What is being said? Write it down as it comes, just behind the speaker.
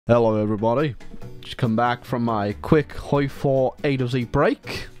Hello everybody, just come back from my quick Hoi4 A2Z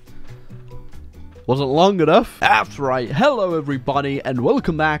break. Wasn't long enough. That's right, hello everybody and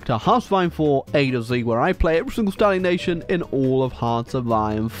welcome back to Hearts of Iron 4 A2Z, where I play every single starting nation in all of Hearts of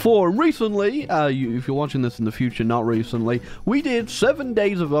Iron 4. And recently, if you're watching this in the future, not recently, we did 7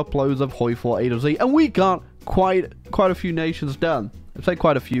 days of uploads of Hoi4 A2Z and we got quite a few nations done. I say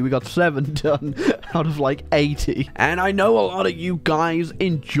quite a few, we got 7 done out of like 80. And I know a lot of you guys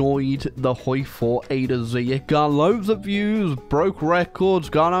enjoyed the Hoi4 A2Z. It got loads of views, broke records,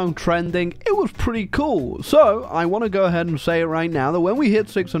 got on trending. It was pretty cool. So I want to go ahead and say it right now that when we hit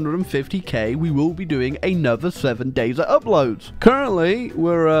 650k, we will be doing another 7 days of uploads. Currently,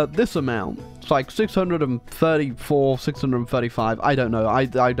 we're at this amount. It's like 634, 635, I don't know. I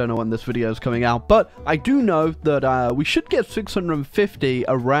don't know when this video is coming out, but I do know that we should get 650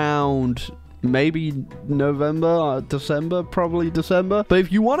 around maybe November, December, probably December. But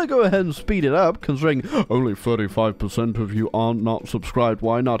if you want to go ahead and speed it up, considering only 35% of you aren't not subscribed,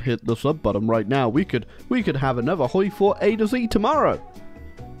 why not hit the sub button right now? We could have another Hoi4 A2Z tomorrow.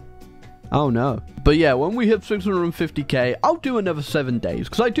 Oh no. But yeah, when we hit 650k, I'll do another 7 days,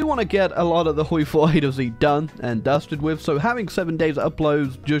 because I do want to get a lot of the Hoi4 A2Z done and dusted with, so having 7 days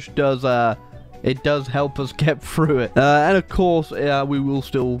uploads just does, it does help us get through it. And of course, we will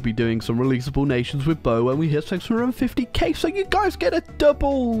still be doing some releasable nations with Bo when we hit 650k, so you guys get a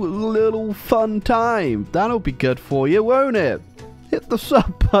double little fun time. That'll be good for you, won't it? Hit the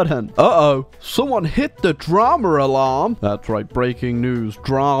sub button. Uh-oh, someone hit the drama alarm. That's right, breaking news.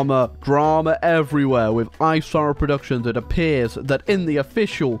 Drama everywhere. With A2Z Productions, it appears that in the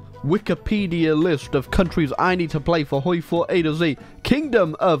official Wikipedia list of countries I need to play for Hoi4 A2Z,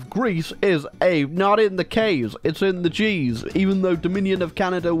 Kingdom of Greece is not in the K's, it's in the G's, even though Dominion of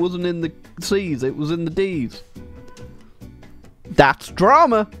Canada wasn't in the C's, it was in the D's. That's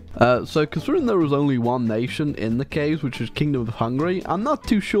drama. So considering there was only one nation in the caves, which is Kingdom of Hungary, I'm not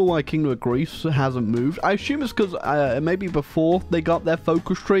too sure why Kingdom of Greece hasn't moved. I assume it's because maybe before they got their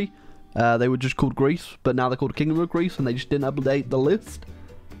focus tree, they were just called Greece, but now they're called Kingdom of Greece and they just didn't update the list.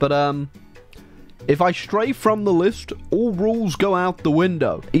 But if I stray from the list, all rules go out the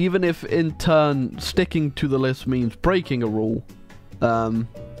window, even if in turn sticking to the list means breaking a rule.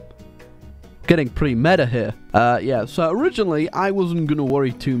 Getting pretty meta here. Yeah, so originally I wasn't going to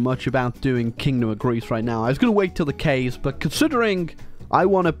worry too much about doing Kingdom of Greece right now. I was going to wait till the K's, but considering I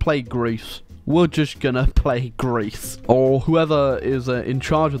want to play Greece, we're just going to play Greece. Or whoever is in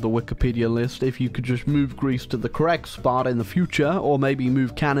charge of the Wikipedia list, if you could just move Greece to the correct spot in the future, or maybe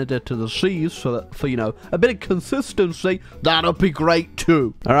move Canada to the C's so that, for, you know, a bit of consistency, that'll be great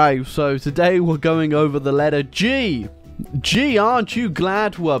too. Alright, so today we're going over the letter G. Gee, aren't you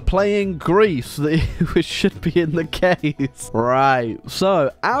glad we're playing Greece, which should be in the case? Right,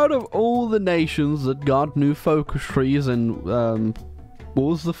 so out of all the nations that got new focus trees and, what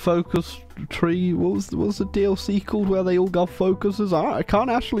was the focus tree? What was the DLC called where they all got focuses? I can't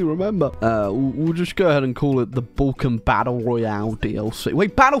actually remember. We'll just go ahead and call it the Balkan Battle Royale DLC.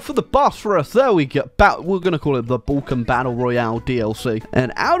 Wait, Battle for the Bosphorus. There we go. We're gonna call it the Balkan Battle Royale DLC.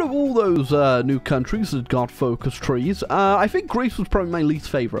 And out of all those new countries that got focus trees, I think Greece was probably my least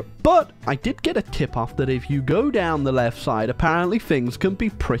favorite. But I did get a tip off that if you go down the left side, apparently things can be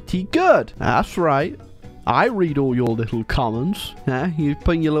pretty good. That's right. I read all your little comments. You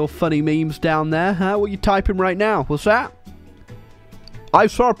putting your little funny memes down there, huh? What are you typing right now? What's that?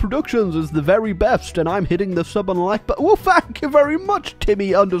 A2Z Productions is the very best, and I'm hitting the sub and like button. Well, thank you very much,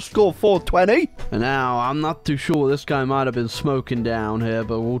 Timmy_420. And now, I'm not too sure this guy might have been smoking down here,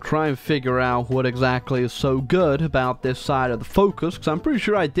 but we'll try and figure out what exactly is so good about this side of the focus, because I'm pretty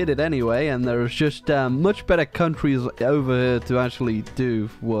sure I did it anyway, and there's just much better countries over here to actually do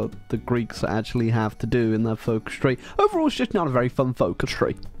what the Greeks actually have to do in their focus tree. Overall, it's just not a very fun focus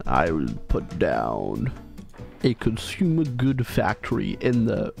tree. I will put down a consumer good factory in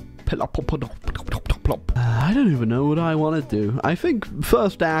the I don't even know what I want to do. I think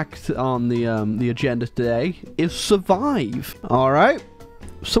first act on the agenda today is survive. Alright,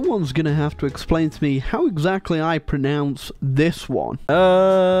 someone's gonna have to explain to me how exactly I pronounce this one. Do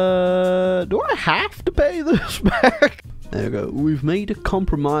I have to pay this back? There we go. We've made a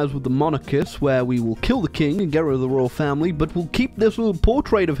compromise with the monarchists where we will kill the king and get rid of the royal family, but we'll keep this little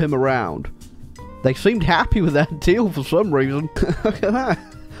portrait of him around. They seemed happy with that deal for some reason. Look at that.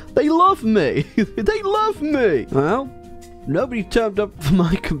 They love me. They love me. Well, nobody turned up for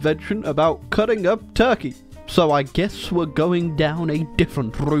my convention about cutting up turkey. So I guess we're going down a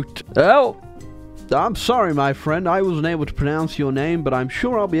different route. Well, I'm sorry, my friend. I wasn't able to pronounce your name, but I'm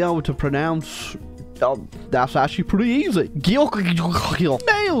sure I'll be able to pronounce Oh, that's actually pretty easy.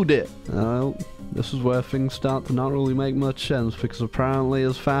 Nailed it. Oh, this is where things start to not really make much sense, because apparently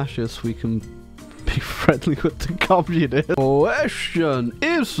as fascists we can be friendly with the communists. Question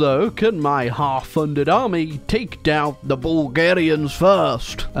is though, can my half-funded army take down the Bulgarians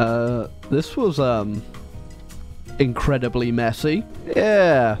first? This was incredibly messy.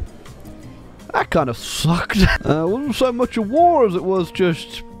 Yeah, that kind of sucked. Wasn't so much a war as it was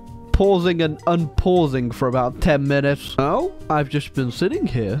just pausing and unpausing for about 10 minutes. Oh, I've just been sitting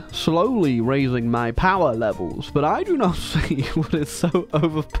here, slowly raising my power levels, but I do not see what is so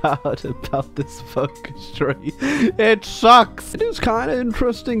overpowered about this focus tree. It sucks! It is kind of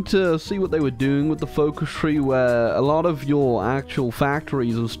interesting to see what they were doing with the focus tree, where a lot of your actual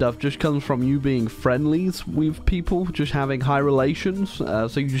factories and stuff just comes from you being friendlies with people, just having high relations, so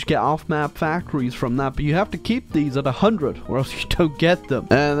you just get off-map factories from that, but you have to keep these at 100, or else you don't get them.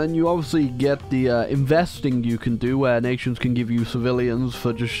 And then you obviously get the investing you can do, where nations can give you civilians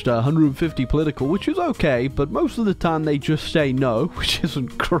for just 150 political, which is okay, but most of the time they just say no, which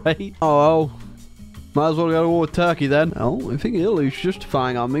isn't great. Oh well, might as well go to war with Turkey then. Oh, I think Italy's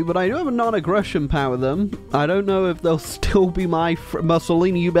justifying on me, but I do have a non-aggression power them. I don't know if they'll still be my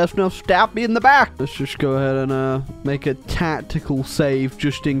Mussolini, you best not stab me in the back. Let's just go ahead and make a tactical save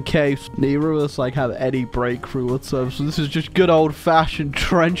just in case neither of us like have any breakthrough whatsoever. So this is just good old-fashioned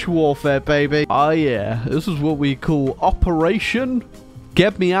trench warfare, baby. Oh yeah, this is what we call Operation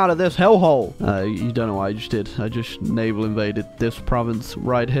Get Me Out of This Hellhole. You don't know what I just did. I just naval invaded this province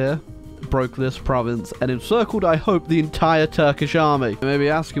right here, broke this province, and encircled, I hope, the entire Turkish army. You may be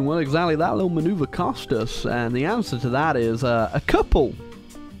asking, what exactly that little maneuver cost us? And the answer to that is a couple.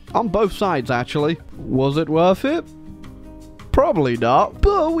 On both sides, actually. Was it worth it? Probably not,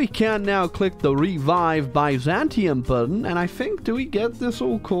 but we can now click the Revive Byzantium button, and I think, do we get this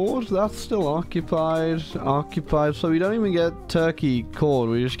all cord? That's still occupied, so we don't even get Turkey cord,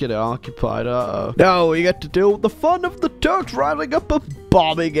 we just get it occupied. Uh-oh. No, we get to deal with the fun of the Turks rising up and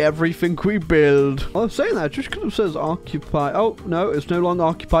bombing everything we build. I was saying that just because it says occupied. Oh, no, it's no longer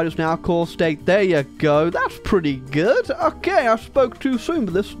occupied, it's now core state. There you go, that's pretty good. Okay, I spoke too soon,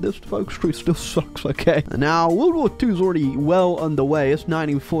 but this focus tree still sucks, okay. And now, World War II is already well underway. It's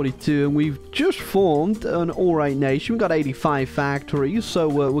 1942 and we've just formed an alright nation. We've got 85 factories, so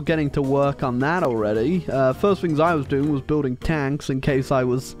we're getting to work on that already. First things I was doing was building tanks in case I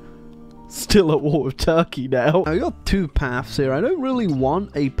was still at war with Turkey now. I got two paths here. I don't really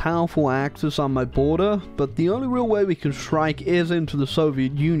want a powerful axis on my border, but the only real way we can strike is into the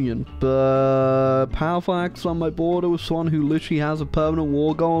Soviet Union. But powerful axis on my border with someone who literally has a permanent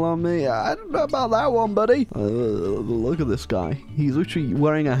war goal on me? I don't know about that one, buddy. Look at this guy. He's literally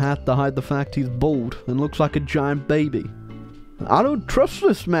wearing a hat to hide the fact he's bald and looks like a giant baby. I don't trust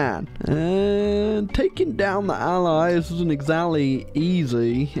this man. And taking down the Allies isn't exactly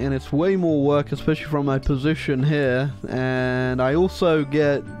easy, and it's way more work, especially from my position here. And I also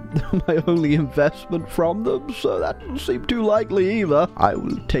get my only investment from them, so that doesn't seem too likely either. I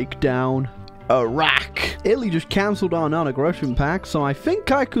will take down Iraq. Italy just cancelled our non-aggression pact, so I think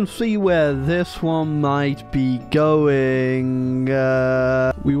I can see where this one might be going.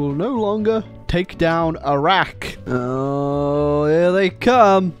 We will no longer take down Iraq. Oh, here they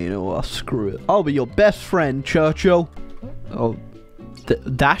come. You know what, screw it. I'll be your best friend, Churchill. Oh,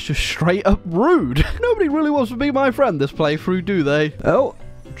 that's just straight up rude. Nobody really wants to be my friend this playthrough, do they? Oh,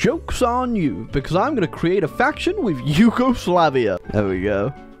 joke's on you, because I'm going to create a faction with Yugoslavia. There we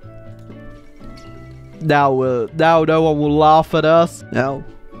go. Now no one will laugh at us. Now,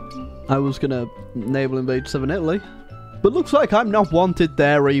 I was going to naval invade Southern Italy, but looks like I'm not wanted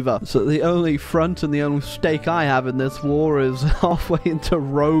there either. So the only front and the only stake I have in this war is halfway into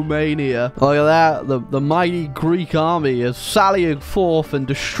Romania. Look at that. The mighty Greek army is sallying forth and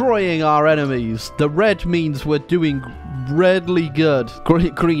destroying our enemies. The red means we're doing redly good.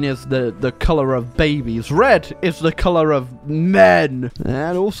 Green is the color of babies. Red is the color of men.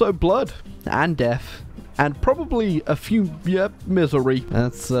 And also blood. And death. And probably a few, misery.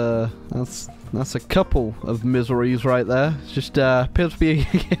 That's a couple of miseries right there. It's just appears to be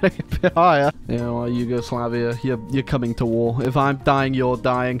getting a bit higher. You know, Yugoslavia, you're coming to war. If I'm dying, you're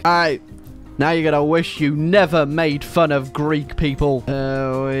dying. Alright, now you're gonna wish you never made fun of Greek people.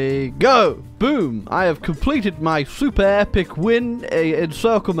 There we go. Boom! I have completed my super epic win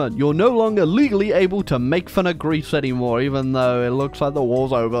encirclement. You're no longer legally able to make fun of Greece anymore, even though it looks like the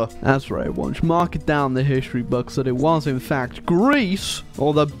war's over. That's right, once mark it down the history books that it was in fact Greece,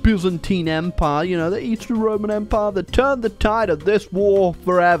 or the Byzantine Empire, you know, the Eastern Roman Empire, that turned the tide of this war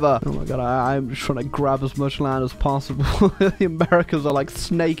forever. Oh my god, I'm just trying to grab as much land as possible. The Americans are like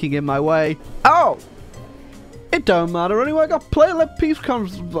snaking in my way. Oh! It don't matter anyway. I got play. Let peace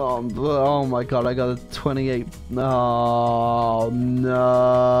comes. Oh my god, I got a 28. Oh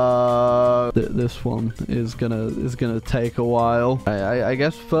no. This one is gonna take a while. I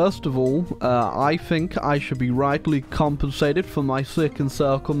guess first of all, I think I should be rightly compensated for my sick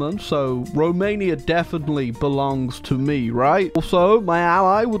encirclement. So Romania definitely belongs to me, right? Also, my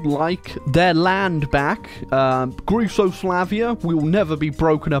ally would like their land back. Grusoslavia, we will never be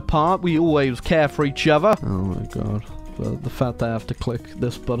broken apart. We always care for each other. Oh my god. The fact that I have to click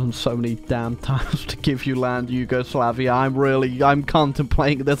this button so many damn times to give you land, Yugoslavia, I'm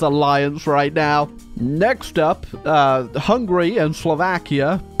contemplating this alliance right now. Next up, Hungary and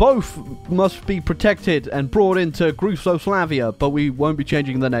Slovakia both must be protected and brought into Grusoslavia, but we won't be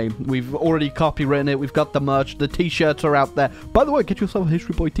changing the name. We've already copywritten it, we've got the merch, the t-shirts are out there. By the way, get yourself a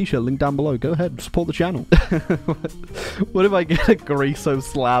History Boy t-shirt, link down below. Go ahead, support the channel. What if I get a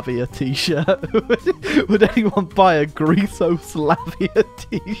Grusoslavia t-shirt? Would anyone buy a Grusoslavia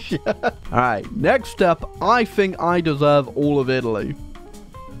t-shirt? Alright, next up, I think I deserve all of Italy.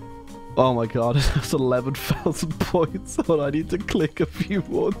 Oh my god, it has 11,000 points, so I need to click a few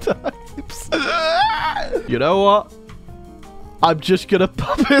more times. You know what? I'm just gonna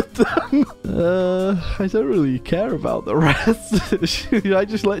puppet them. I don't really care about the rest. Should I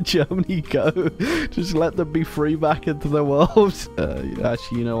just let Germany go? Just let them be free back into the world?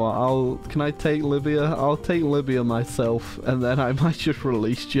 Actually, you know what? Can I take Libya? I'll take Libya myself, and then I might just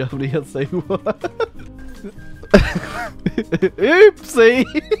release Germany as they were. Oopsie!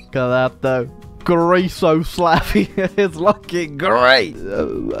 Look at that though. Grusoslavia is looking great.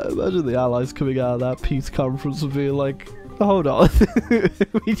 Imagine the Allies coming out of that peace conference and being like, hold on,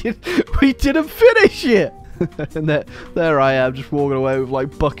 we didn't finish it. And there I am, just walking away with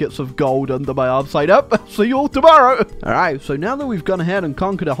like buckets of gold under my arm, saying, up, see you all tomorrow. Alright, so now that we've gone ahead and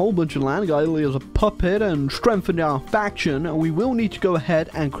conquered a whole bunch of land, got Italy as a puppet, and strengthened our faction, we will need to go ahead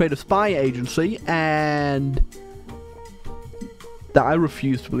and create a spy agency, and... I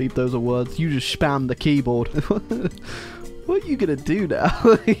refuse to believe those are words. You just spammed the keyboard. What are you gonna do now?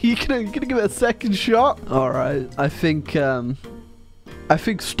 you gonna give it a second shot? Alright, I think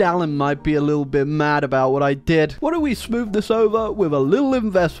Stalin might be a little bit mad about what I did. Why don't we smooth this over with a little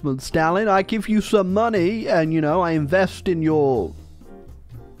investment, Stalin? I give you some money, and, you know, I invest in your...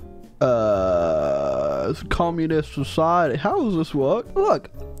 communist society. How does this work? Look,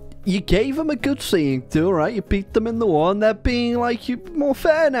 you gave them a good seeing to, right? You beat them in the war, and they're being, like, more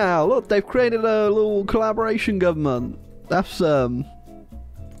fair now. Look, they've created a little collaboration government. That's, Uh-oh.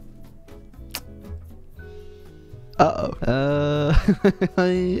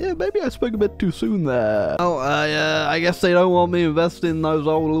 Yeah, maybe I spoke a bit too soon there. Oh, I guess they don't want me investing in those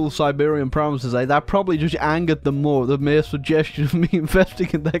old little Siberian provinces, eh? That probably just angered them more, the mere suggestion of me investing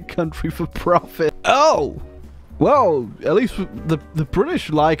in their country for profit. Oh! Well, at least the British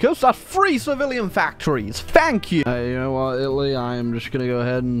like us. That's free civilian factories. Thank you. You know what, Italy? I am just going to go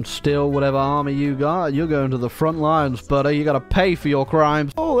ahead and steal whatever army you got. You're going to the front lines, buddy. You got to pay for your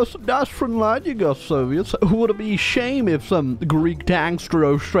crimes. Oh, that's a nice front line you got, Soviets. Would it be a shame if some Greek tanks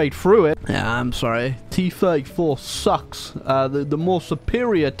drove straight through it? Yeah, I'm sorry. T-34 sucks. The more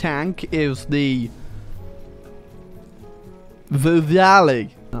superior tank is the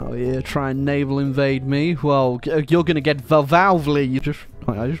Valley. Oh yeah, try and naval invade me. Well, you're gonna get Valvely.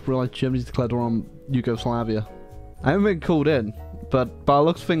 I just realized Germany's declared war on Yugoslavia. I haven't been called in, but by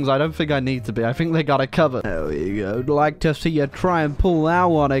looks of things, I don't think I need to be. I think they got it covered. There you go. I'd like to see you try and pull that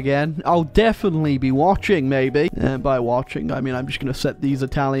one again. I'll definitely be watching, maybe. And by watching, I mean I'm just gonna set these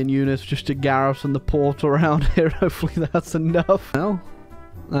Italian units just to garrison the port around here. Hopefully that's enough. Well,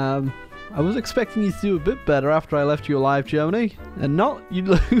 I was expecting you to do a bit better after I left you alive, Germany, and not you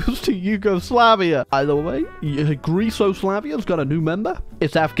lose to Yugoslavia. By the way, Grecoslavia's got a new member.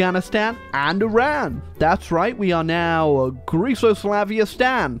 It's Afghanistan and Iran. That's right, we are now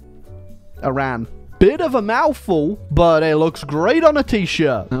Grecoslavia-stan. Iran. Bit of a mouthful, but it looks great on a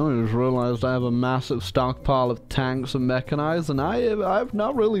t-shirt. Now I just realized I have a massive stockpile of tanks and mechanized, and I've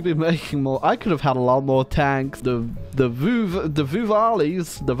not really been making more. I could have had a lot more tanks. The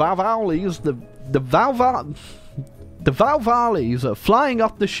Valvalis are flying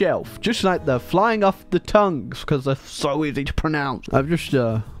off the shelf, just like they're flying off the tongues, because they're so easy to pronounce. I've just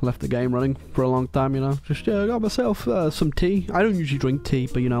left the game running for a long time, you know. Just got myself some tea. I don't usually drink tea,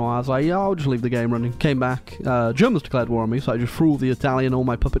 but you know, I was like, yeah, I'll just leave the game running. Came back, Germans declared war on me, so I just threw all the Italian, all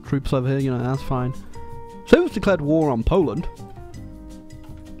my puppet troops over here, you know, that's fine. Soviets declared war on Poland,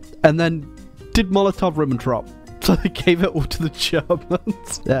 and then did Molotov-Ribbentrop, so they gave it all to the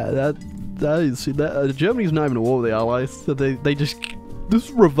Germans. Yeah, Germany's not even a war with the Allies. So they just This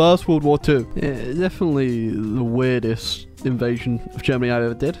is reverse World War II. Yeah, definitely the weirdest invasion of Germany I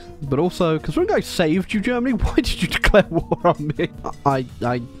ever did. But also, considering I saved you, Germany, why did you declare war on me? I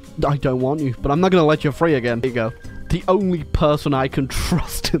don't want you, but I'm not gonna let you free again. There you go. The only person I can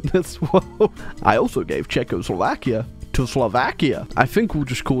trust in this world. I also gave Czechoslovakia to Slovakia. I think we'll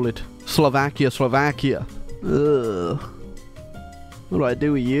just call it Slovakia. Ugh. What do I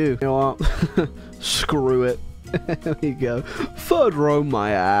do with you? You know what? Screw it. There you go. Third row,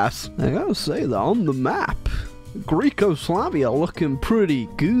 my ass. I gotta say that on the map, Greco-Slavia looking pretty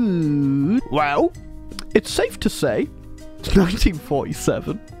good. Well, it's safe to say it's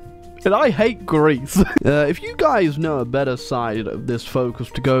 1947. And I hate Greece. If you guys know a better side of this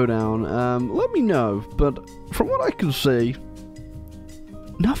focus to go down, let me know. But from what I can see,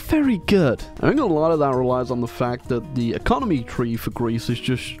 not very good. I think a lot of that relies on the fact that the economy tree for Greece is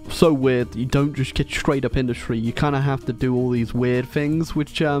just so weird that you don't just get straight up industry. You kind of have to do all these weird things,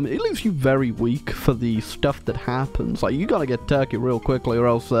 which it leaves you very weak for the stuff that happens. Like, you gotta get Turkey real quickly or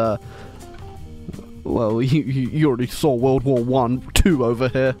else, well, you already saw World War I, II over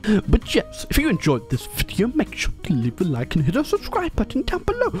here. But yes, if you enjoyed this video, make sure to leave a like and hit the subscribe button down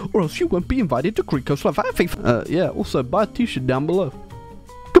below, or else you won't be invited to Greco-Slavia. Yeah, also buy a t-shirt down below.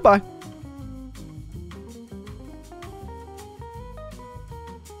 Goodbye.